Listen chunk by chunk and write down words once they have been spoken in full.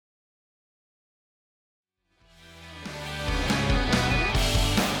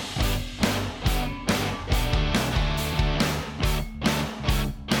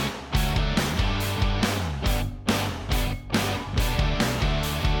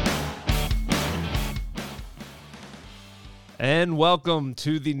And welcome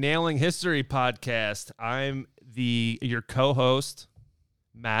to the Nailing History podcast. I'm your co-host,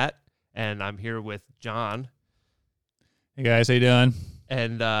 Matt, and I'm here with John. Hey guys, how you doing?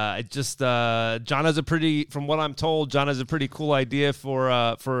 And John has from what I'm told, John has a pretty cool idea for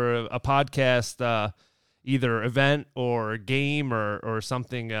a podcast, either event or game or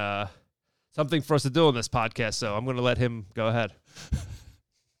something for us to do on this podcast. So I'm going to let him go ahead.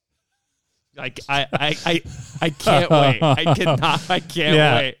 I can't wait. I can't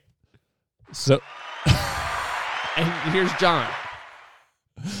wait. So, and here's John.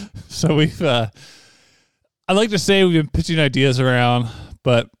 So I'd like to say we've been pitching ideas around,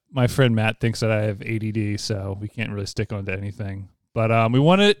 but my friend Matt thinks that I have ADD, so we can't really stick on to anything. But we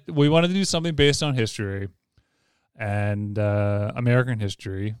wanted to do something based on history and American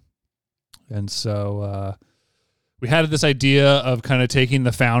history, and so we had this idea of kind of taking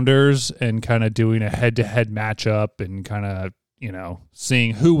the founders and kind of doing a head-to-head matchup and kind of,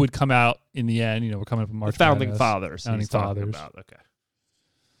 seeing who would come out in the end. We're coming up with March Founding Madness. Fathers. Founding Fathers. Okay.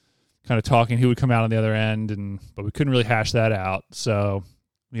 Kind of talking who would come out on the other end, but we couldn't really hash that out. So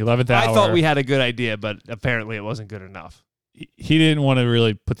the 11th hour. I thought we had a good idea, but apparently it wasn't good enough. He didn't want to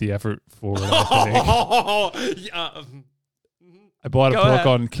really put the effort forward, I think. I bought a book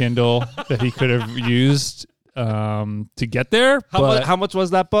on Kindle that he could have used to get there. How much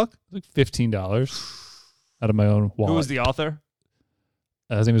was that book? Like $15 out of my own wallet. Who was the author?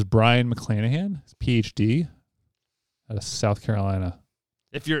 His name is Brian McClanahan, PhD, out of South Carolina.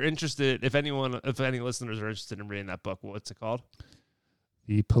 If you're interested, if any listeners are interested in reading that book, what's it called?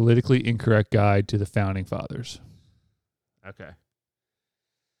 The Politically Incorrect Guide to the Founding Fathers. Okay.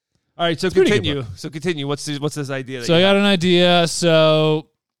 All right, so continue. What's this idea? So I got an idea. So,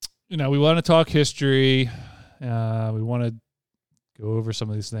 we want to talk history. We want to go over some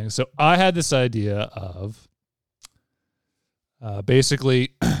of these things. So I had this idea of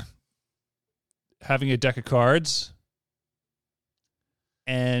basically having a deck of cards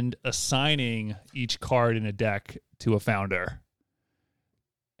and assigning each card in a deck to a founder.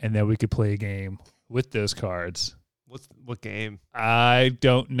 And then we could play a game with those cards. What game? I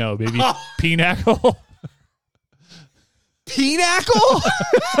don't know. Maybe Pinochle? Pinochle?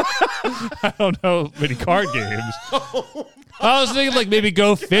 I don't know many card games. I was thinking maybe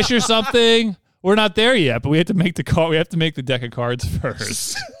Go Fish or something. We're not there yet, but we have to make we have to make the deck of cards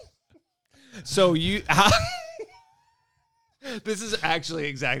first. So this is actually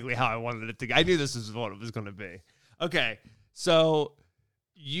exactly how I wanted it to go. I knew this was what it was going to be. Okay, so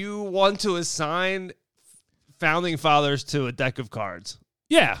you want to assign founding fathers to a deck of cards?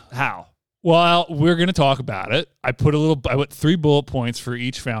 Yeah. How? Well, we're going to talk about it. I put 3 bullet points for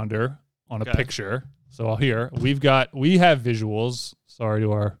each founder on a picture. So here we have visuals. Sorry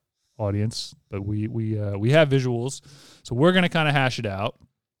to our audience, but we have visuals. So we're going to kind of hash it out.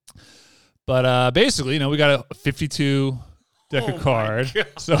 But basically, we got a 52 deck of cards.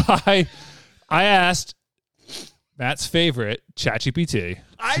 So I asked Matt's favorite, ChatGPT,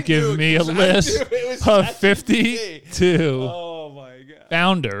 to give me a list of 52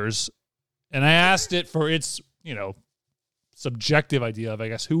 founders. And I asked it for its, subjective idea of, I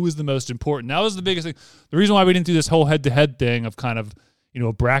guess, who was the most important. That was the biggest thing. The reason why we didn't do this whole head-to-head thing of kind of,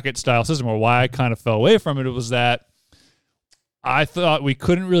 a bracket-style system, or why I kind of fell away from it, was that I thought we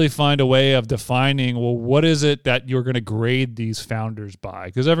couldn't really find a way of defining, well, what is it that you're going to grade these founders by?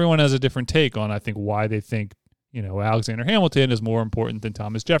 Because everyone has a different take on, I think, why they think, Alexander Hamilton is more important than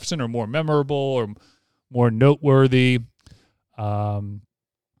Thomas Jefferson, or more memorable, or more noteworthy.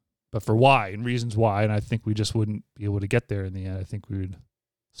 But for why and reasons why, and I think we just wouldn't be able to get there in the end. I think we would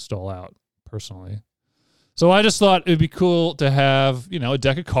stall out personally. So I just thought it'd be cool to have, a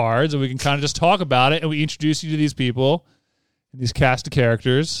deck of cards, and we can kind of just talk about it, and we introduce you to these people and these cast of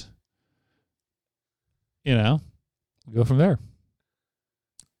characters. Go from there.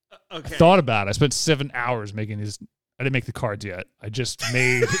 Okay. I thought about it. I spent 7 hours making these. I didn't make the cards yet. I just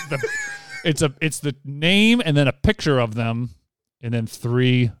made it's the name and then a picture of them, and then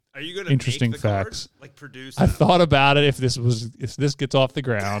 3 interesting facts. Cards? Produce I them? thought about it. If this gets off the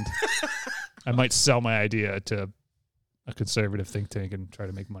ground, I might sell my idea to a conservative think tank and try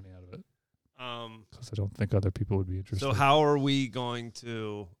to make money out of it. Because I don't think other people would be interested. So how are we going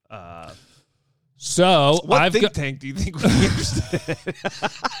to? What think tank do you think would be interested in?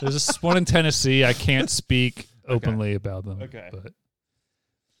 There's one in Tennessee. I can't speak openly about them. Okay. But,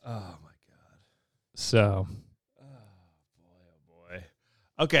 oh my god. So.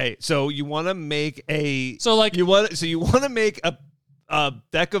 Okay, so you want to make a you want to make a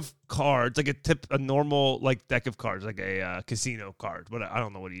deck of cards, like a normal deck of cards, like a casino card. But I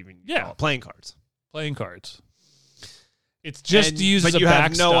don't know what you even call it. Playing cards. Playing cards. It's just used as a backstop. But you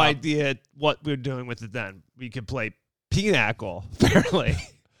have no idea what we're doing with it then. We could play Pinochle, apparently.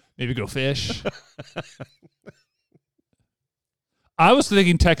 Maybe go fish. I was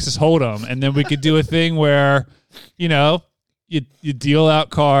thinking Texas Hold'em, and then we could do a thing where, you deal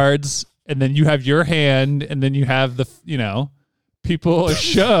out cards, and then you have your hand, and then you have the, people are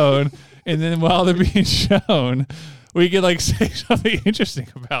shown, and then while they're being shown, we could like say something interesting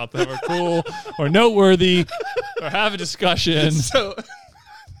about them, or cool, or noteworthy, or have a discussion. So,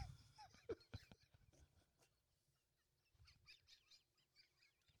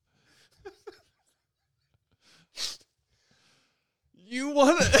 you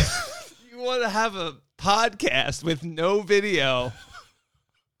want to have a podcast with no video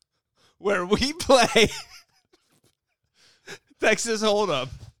where we play Texas Hold'em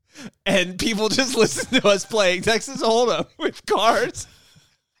and people just listen to us playing Texas Hold'em with cards.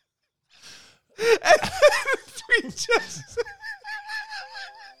 And we just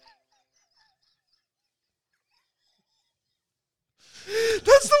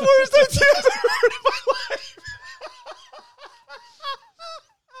that's the worst idea I've ever heard in my life.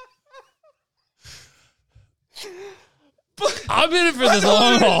 I'm in it for this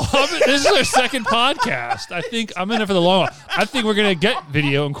long haul. This is our second podcast. I think I'm in it for the long haul. I think we're going to get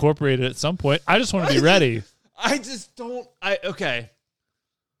video incorporated at some point. I just want to be ready. I just don't. Okay.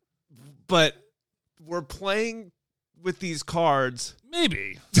 But we're playing with these cards.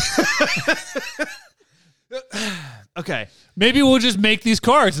 Maybe. Okay. Maybe we'll just make these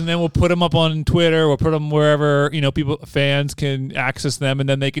cards and then we'll put them up on Twitter. We'll put them wherever, fans can access them, and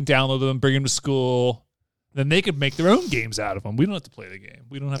then they can download them, bring them to school. Then they could make their own games out of them. We don't have to play the game.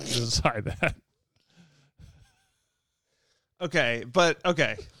 We don't have to decide that. Okay,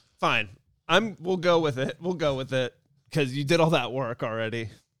 fine. We'll go with it. We'll go with it because you did all that work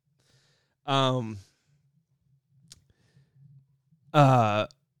already. Now,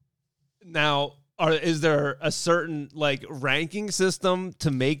 is there a certain ranking system to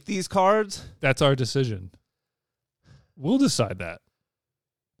make these cards? That's our decision. We'll decide that.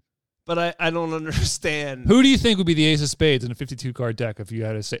 But I don't understand. Who do you think would be the ace of spades in a 52-card deck if you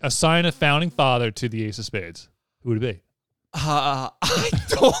had to say assign a founding father to the ace of spades? Who would it be? I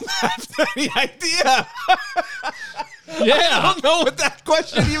don't have any idea. Yeah. I don't know what that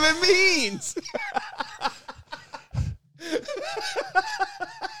question even means.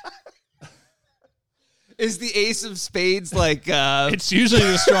 Is the ace of spades It's usually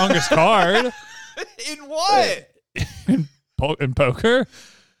the strongest card. In what? In poker?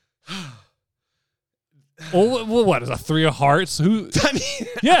 Well, what is a 3 of hearts?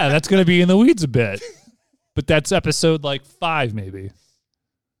 Yeah, that's going to be in the weeds a bit. But that's episode 5, maybe.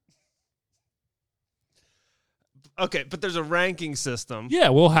 Okay, but there's a ranking system. Yeah,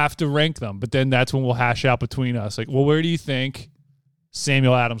 we'll have to rank them. But then that's when we'll hash out between us. Where do you think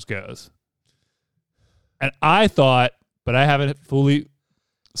Samuel Adams goes? And I thought, but I haven't fully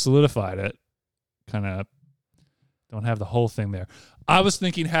solidified it. Kind of don't have the whole thing there. I was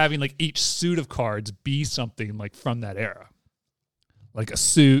thinking having each suit of cards be something from that era. A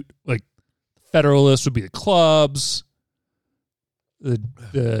suit, Federalists would be the clubs.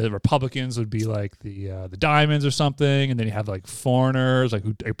 The Republicans would be the diamonds or something. And then you have foreigners,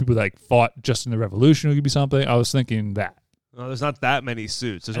 people that fought just in the Revolution who could be something. I was thinking that. No, there's not that many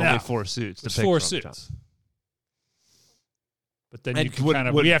suits. There's only 4 suits. There's to pick 4 from, suits. John. But then you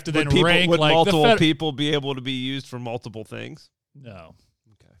can we have to then rank would multiple people be able to be used for multiple things? No.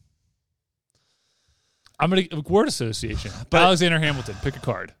 Okay. I'm going to word association. But Alexander Hamilton, pick a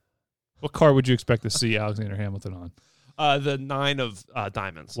card. What card would you expect to see Alexander Hamilton on? The 9 of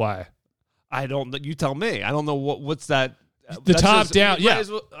diamonds. Why? I don't. You tell me. I don't know what's that. The top down. Yeah.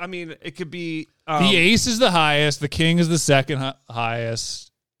 Well, it could be. The ace is the highest. The king is the second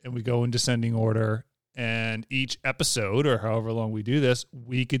highest, and we go in descending order. And each episode, or however long we do this,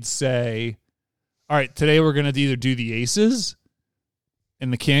 we could say, all right, today we're going to either do the aces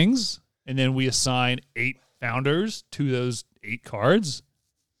and the kings, and then we assign 8 founders to those 8 cards.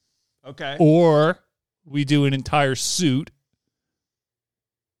 Okay. Or we do an entire suit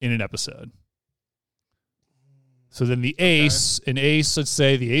in an episode. So then the ace, let's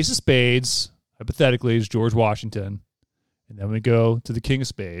say the ace of spades, hypothetically, is George Washington. And then we go to the king of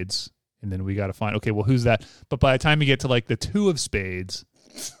spades. And then we got to find, okay, well, who's that? But by the time you get to the 2 of spades,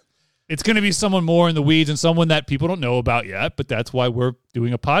 it's going to be someone more in the weeds and someone that people don't know about yet. But that's why we're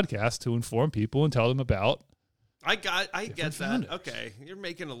doing a podcast to inform people and tell them about. I get that. Founders. Okay, you're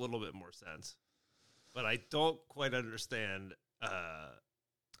making a little bit more sense, but I don't quite understand.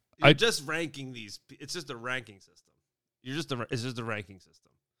 You're just ranking these. It's just a ranking system. It's just a ranking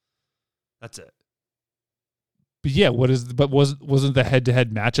system. That's it. But yeah, wasn't the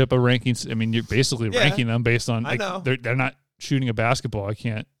head-to-head matchup a rankings? I mean, you're basically ranking them based on. I know they're not shooting a basketball. I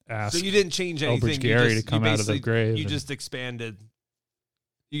can't ask. So you didn't change anything. Elbridge Gary to come out of the grave. You just expanded.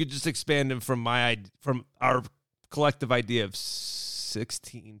 You could just expand it from our collective idea of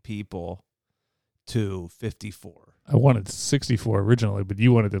 16 people to 54. I wanted 64 originally, but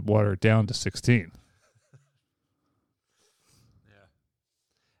you wanted to water it down to 16. Yeah.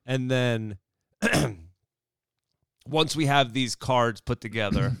 And then once we have these cards put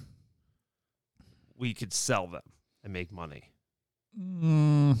together, we could sell them and make money.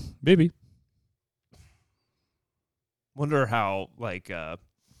 Maybe. Wonder how, like, I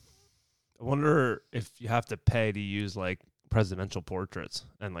wonder if you have to pay to use, like, presidential portraits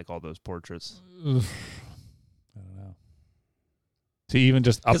and, like, all those portraits. I don't know. To even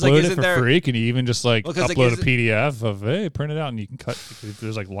just upload it for free? Can you even just, like, upload a PDF of, hey, print it out and you can cut, if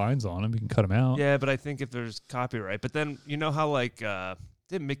there's, like, lines on them, you can cut them out. Yeah, but I think if there's copyright. But then, you know how, like,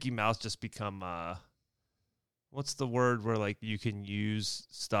 did Mickey Mouse just become, what's the word where, like, you can use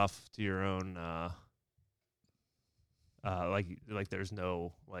stuff to your own, like there's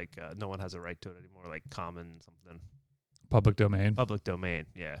no, like, no one has a right to it anymore, like common something. Public domain. Public domain,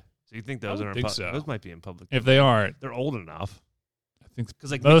 yeah. So you think those are those might be in public domain. If they aren't, they're old enough. I think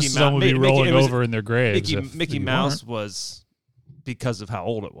because like most of them would be rolling over in their graves. Mickey Mouse was because of how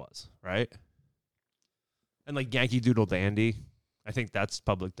old it was, right? And like Yankee Doodle Dandy, I think that's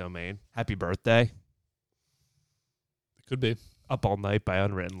public domain. Happy Birthday. It could be. Up All Night by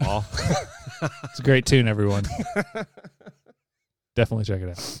Unwritten Law. It's a great tune, everyone. Definitely check it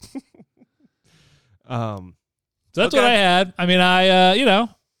out. So that's what I had. I mean,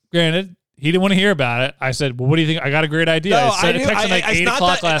 granted, he didn't want to hear about it. I said, well, what do you think? I got a great idea. No, I texted him like 8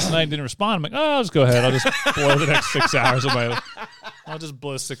 o'clock last night and didn't respond. I'm like, oh, I'll just go ahead. I'll just blow the next 6 hours of my I'll just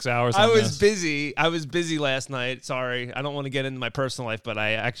blow 6 hours on I was busy. I was busy last night. Sorry. I don't want to get into my personal life, but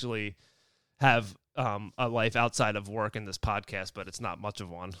I actually have a life outside of work in this podcast, but it's not much of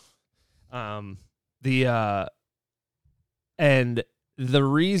one. And the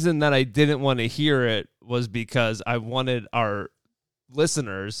reason that I didn't want to hear it was because I wanted our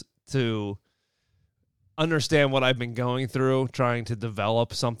listeners to understand what I've been going through, trying to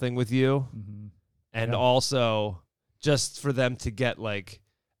develop something with you. Mm-hmm. And also just for them to get like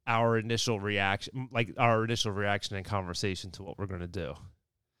our initial reaction and conversation to what we're going to do.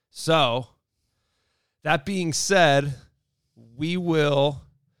 So that being said, we will,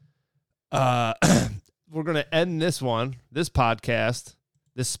 we're going to end this podcast,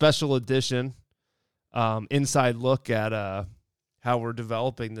 this special edition, inside look at how we're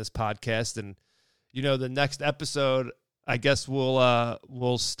developing this podcast. And, you know, the next episode, I guess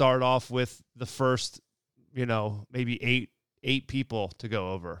we'll start off with the first, you know, maybe eight people to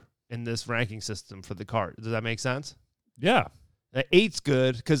go over in this ranking system for the card. Does that make sense? Yeah. 8's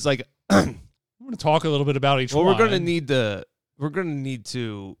good because, like, I'm going to talk a little bit about each one. We're going to need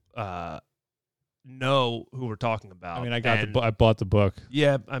to know who we're talking about. I mean, I bought the book.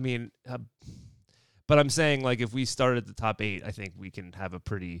 Yeah, I mean, but I'm saying, like, if we start at the top 8, I think we can have a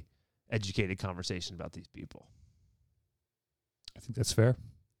pretty educated conversation about these people. I think that's fair.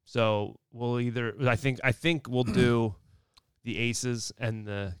 So we'll I think we'll do the aces and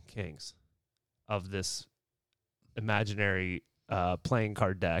the kings of this imaginary playing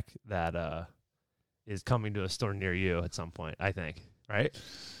card deck that is coming to a store near you at some point, I think, right?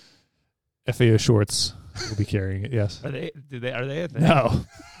 FAO Shorts will be carrying it, yes. Are they a thing? No.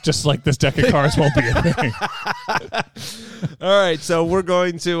 Just like this deck of cards won't be a thing. All right, so we're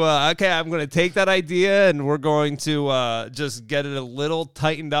going to I'm going to take that idea and we're going to just get it a little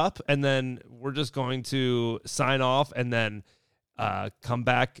tightened up, and then we're just going to sign off and then come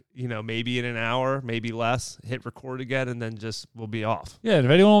back, you know, maybe in an hour, maybe less, hit record again, and then just we'll be off. Yeah, and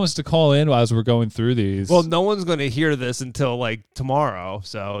if anyone wants to call in as we're going through these. Well, no one's going to hear this until like tomorrow,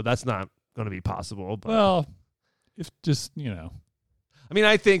 so that's not going to be possible. But, well, if just, you know. I mean,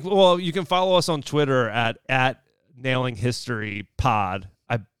 I think, well, you can follow us on Twitter at Nailing History Pod,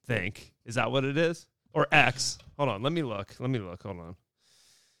 I think. Is that what it is? Or X? Hold on, let me look. Hold on.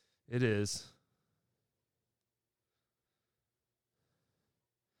 It is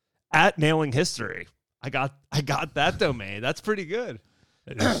at Nailing History. I got that domain. That's pretty good.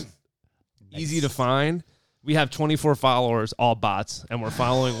 It is. Easy to find. We have 24 followers, all bots, and we're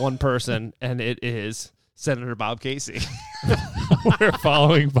following one person, and it is Senator Bob Casey. We're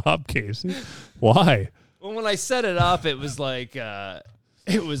following Bob Casey. Why? Well, when I set it up, it was like,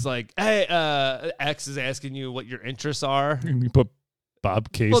 hey, X is asking you what your interests are. And you put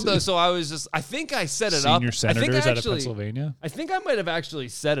Bob Casey. Well, no, so I think I set it up. Senior senators out of Pennsylvania. I think I might have actually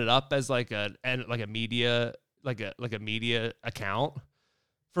set it up as like a media like a media account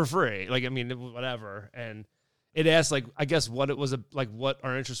for free. Like, I mean, whatever. And it asked, like, I guess what it was, like what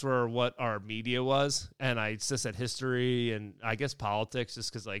our interests were or what our media was. And I just said history and I guess politics,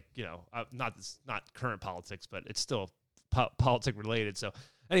 just because, like, you know, not current politics, but it's still politic related. So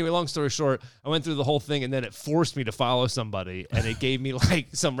anyway, long story short, I went through the whole thing and then it forced me to follow somebody and it gave me like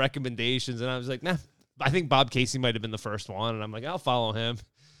some recommendations. And I was like, nah, I think Bob Casey might have been the first one. And I'm like, I'll follow him.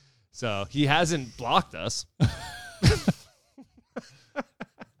 So he hasn't blocked us. I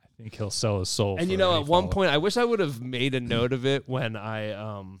think he'll sell his soul. And, you know, at one point, I wish I would have made a note of it when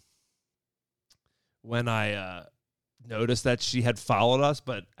I noticed that she had followed us.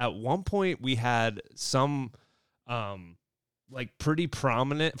 But at one point, we had some like pretty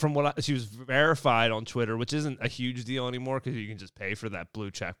prominent she was verified on Twitter, which isn't a huge deal anymore because you can just pay for that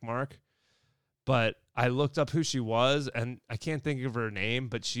blue check mark. But I looked up who she was, and I can't think of her name,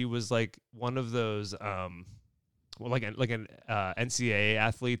 but she was like one of those like an NCAA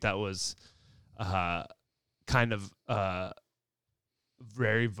athlete that was kind of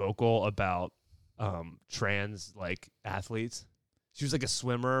very vocal about trans like athletes. She was like a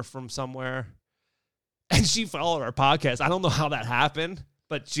swimmer from somewhere, and she followed our podcast. I don't know how that happened,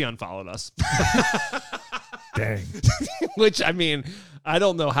 but she unfollowed us. Dang. Which, I mean, I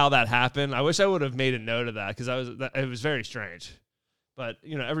don't know how that happened. I wish I would have made a note of that because it was very strange. But,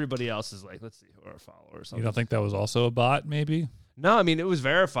 you know, everybody else is like, let's see who our followers. You don't think that was also a bot, maybe? No, I mean, it was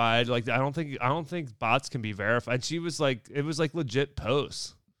verified. Like, I don't think bots can be verified. She was like, it was like legit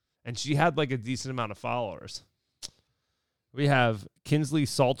posts, and she had like a decent amount of followers. We have Kinsley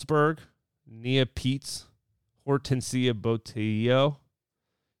Salzberg, Nia Peets, Hortensia Botello,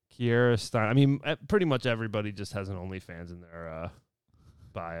 Kiera Stein. I mean, pretty much everybody just has an OnlyFans in their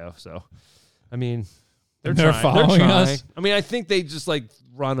bio. So, I mean, they're following us. I mean, I think they just like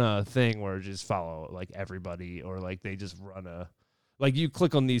run a thing where just follow like everybody, or like they just run like you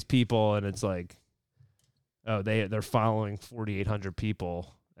click on these people and it's like, oh, they're following 4,800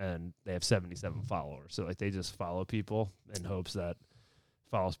 people and they have 77 followers. So like they just follow people in hopes that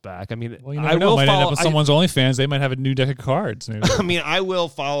follows back. I mean, well, you never know. Might end up with someone's OnlyFans. They might have a new deck of cards. I mean, I will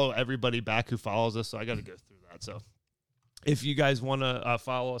follow everybody back who follows us, so I got to go through that. So if you guys want to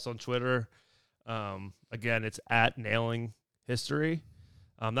follow us on Twitter, again, it's at Nailing History.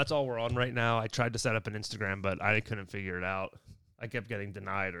 That's all we're on right now. I tried to set up an Instagram, but I couldn't figure it out. I kept getting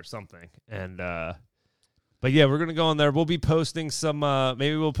denied or something. And but yeah, we're gonna go on there. We'll be posting some.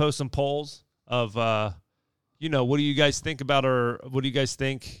 Maybe we'll post some polls of. You know, what do you guys think about, or what do you guys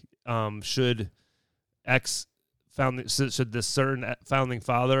think should this certain founding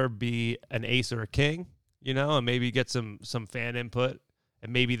father be an ace or a king? You know, and maybe get some fan input,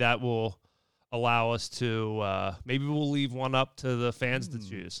 and maybe that will allow us to maybe we'll leave one up to the fans to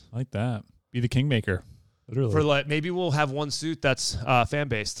choose. I like that. Be the kingmaker, literally. For like maybe we'll have one suit that's fan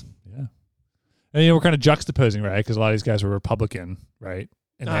based. Yeah, and you know, we're kind of juxtaposing, right? Because a lot of these guys were Republican, right?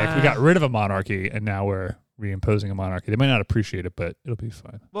 And we got rid of a monarchy, and now we're reimposing a monarchy. They might not appreciate it, but it'll be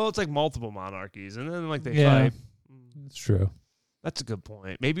fine. Well, it's like multiple monarchies, and then like they fight. That's true. That's a good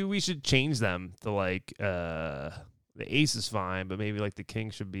point. Maybe we should change them to like the ace is fine, but maybe like the king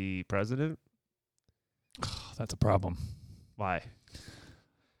should be president. That's a problem. Why?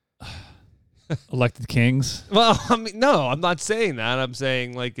 Elected kings? Well, I mean, no, I'm not saying that. I'm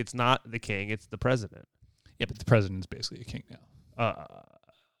saying like it's not the king, it's the president. Yeah, but the president's basically a king now.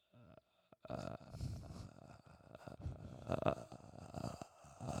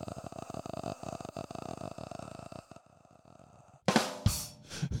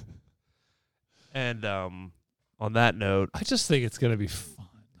 And on that note, I just think it's gonna be fun.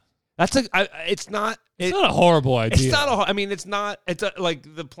 It's not a horrible idea. It's not. I mean, it's not. It's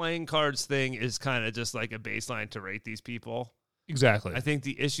like the playing cards thing is kind of just like a baseline to rate these people. Exactly. I think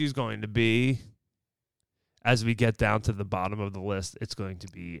the issue is going to be, as we get down to the bottom of the list, it's going to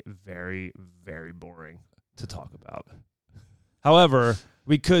be very, very boring to talk about. However,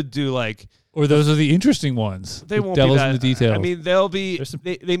 we could do like, or those are the interesting ones. They won't devils be that, in the details. I mean, they'll be.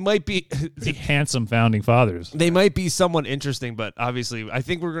 They might be handsome founding fathers. They might be somewhat interesting, but obviously, I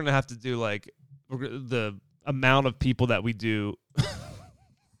think we're going to have to do like the amount of people that we do.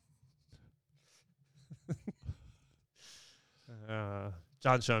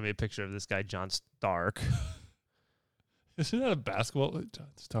 John's showing me a picture of this guy, John Stark. Isn't that a basketball? John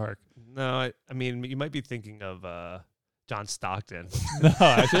Stark. No, I mean, you might be thinking of John Stockton. No,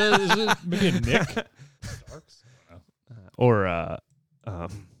 I feel this is maybe a Nick Starks. Or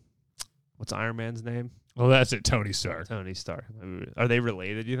what's Iron Man's name? Oh, that's it. Tony Stark. Tony Stark. Are they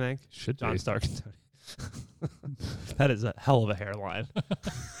related, you think? Should John be. Stark and Tony. That is a hell of a hairline.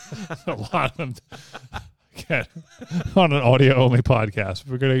 A lot of them. again on an audio only podcast.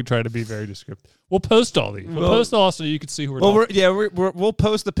 We're going to try to be very descriptive. We'll post all these. We'll post all so you can see who we're talking. We'll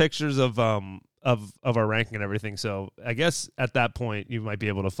post the pictures of our ranking and everything. So I guess at that point you might be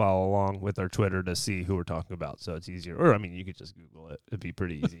able to follow along with our Twitter to see who we're talking about. So it's easier. Or I mean, you could just Google it. It'd be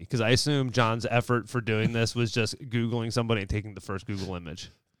pretty easy because I assume John's effort for doing this was just Googling somebody and taking the first Google image.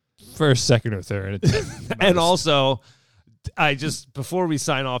 First, second, or third. And also, before we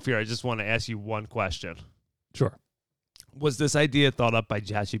sign off here, I just want to ask you one question. Sure. Was this idea thought up by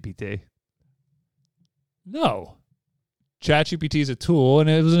ChatGPT? No. ChatGPT is a tool, and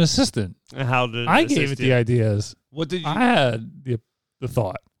it was an assistant. How did I gave it the ideas? What did you? I had the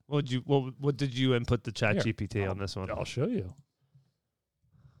thought. What did you input the ChatGPT on this one? I'll show you.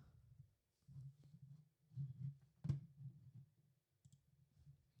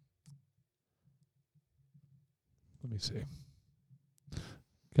 Let me see.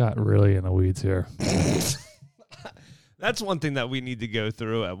 Got really in the weeds here. That's one thing that we need to go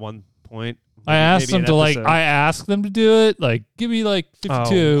through at one point. I asked them to I asked them to do it. Like, give me like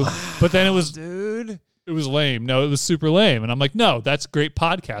 52, but then it was, dude, it was lame. No, it was super lame. And I'm like, no, that's great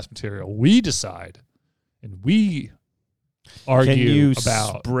podcast material. We decide, and we argue Can you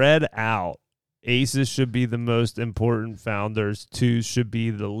about spread out. Aces should be the most important founders. Twos should be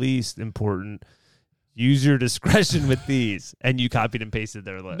the least important. Use your discretion with these. And you copied and pasted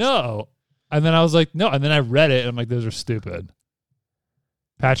their list. No. And then I was like, no. And then I read it, and I'm like, those are stupid.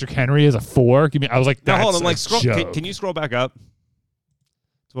 Patrick Henry is a 4. I was like, that's hold on. Like, scroll. Can you scroll back up?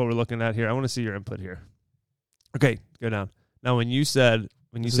 That's what we're looking at here. I want to see your input here. Okay, go down. Now, when you said,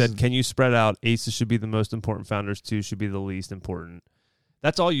 can you spread out? Aces should be the most important founders. Twos should be the least important.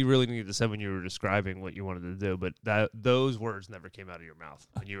 That's all you really needed to say when you were describing what you wanted to do. But those words never came out of your mouth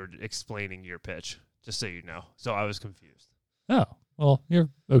when you were explaining your pitch. Just so you know. So I was confused. Oh, well, you're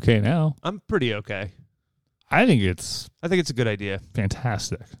okay now. I'm pretty okay. I think it's a good idea.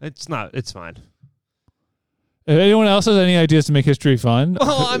 Fantastic. It's not. It's fine. If anyone else has any ideas to make history fun,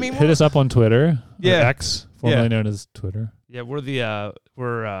 well, I mean, hit us up on Twitter. Yeah. Or X, formerly known as Twitter. Yeah, we're the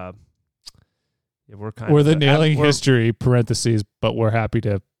nailing history parentheses, but we're happy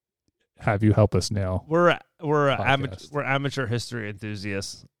to have you help us nail. We're amateur history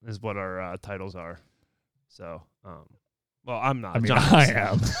enthusiasts is what our titles are. So, well, I'm not. I mean, I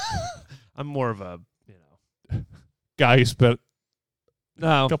am. I'm more of a guy who spent.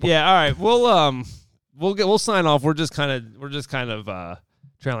 No, yeah, all right. We'll sign off. We're just kind of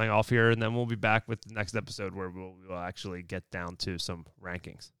trailing off here, and then we'll be back with the next episode where we'll actually get down to some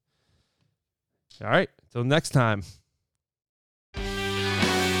rankings. All right. Till next time.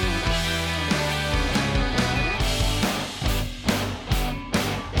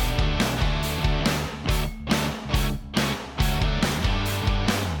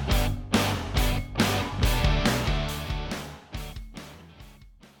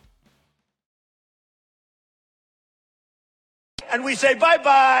 And we say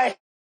bye-bye.